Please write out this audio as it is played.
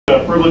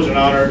privilege and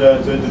honor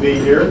to be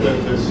here,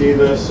 to see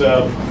this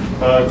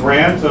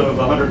grant of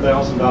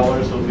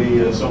 $100,000 will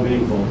be so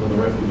meaningful to the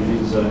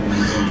refugees in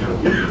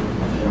Turkey.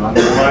 I'm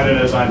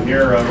delighted as I'm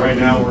here right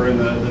now. We're in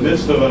the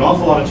midst of an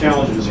awful lot of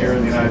challenges here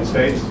in the United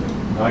States.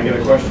 I get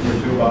a question or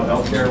two about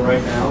healthcare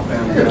right now,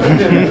 and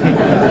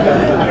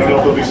I don't know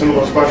if there'll be some of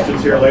those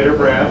questions here later,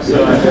 perhaps,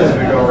 as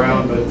we go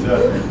around. But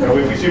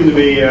we seem to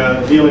be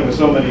dealing with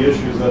so many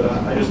issues that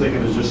I just think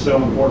it is just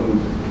so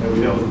important that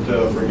we don't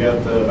forget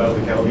about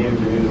the Chaldean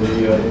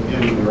community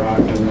in Iraq.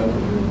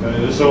 And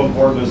it is so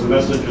important, as the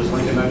message, as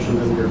Lincoln mentioned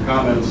in your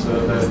comments,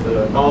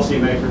 that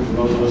policymakers and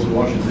those of us in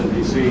Washington,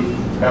 D.C.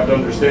 have to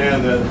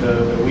understand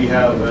that we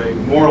have a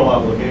moral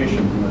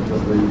obligation to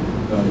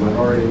the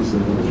minorities, the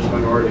religious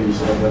minorities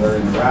that are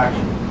in Iraq.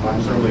 I'm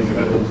certainly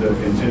committed to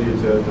continue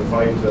to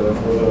fight for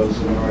those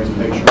minorities to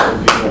make sure that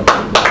people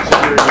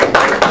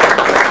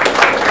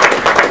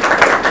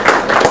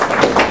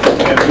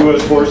and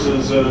U.S.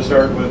 forces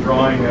start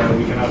withdrawing.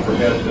 We cannot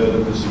forget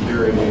the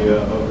security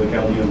of the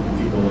Chaldean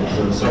people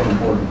is so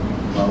important.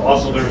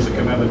 Also, there is a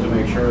commitment to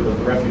make sure that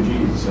the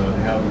refugees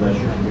have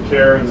the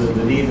care and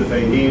the need that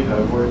they need.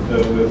 I've worked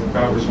with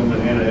Congresswoman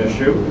Anna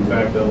Eshoo. In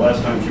fact,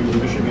 last time she was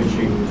in Michigan,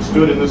 she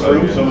stood in this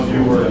room. Some of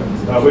you were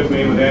with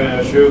me. With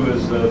Anna Eshoo,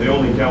 is the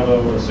only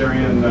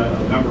Chaldo-Syrian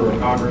member of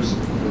Congress.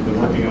 We've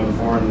been working on the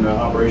Foreign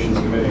Operations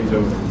Committee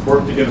to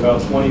work to get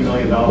about $20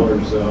 million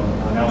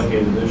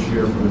allocated this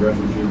year for the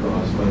refugee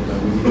costs. But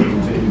we need to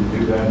continue to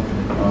do that.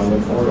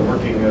 Look forward to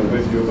working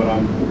with you. But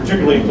I'm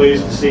particularly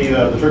pleased to see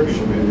the Turkish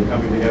community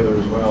coming together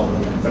as well.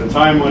 At a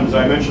time when, as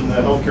I mentioned, the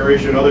healthcare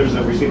issue and others,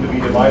 that we seem to be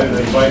divided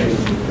and fighting,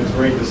 it's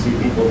great to see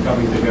people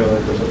coming together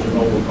for such a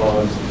noble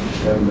cause.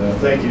 And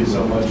thank you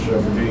so much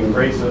for being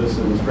great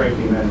citizens, great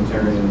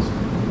humanitarians,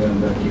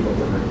 and keep up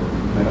the great work.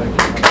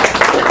 Thank you.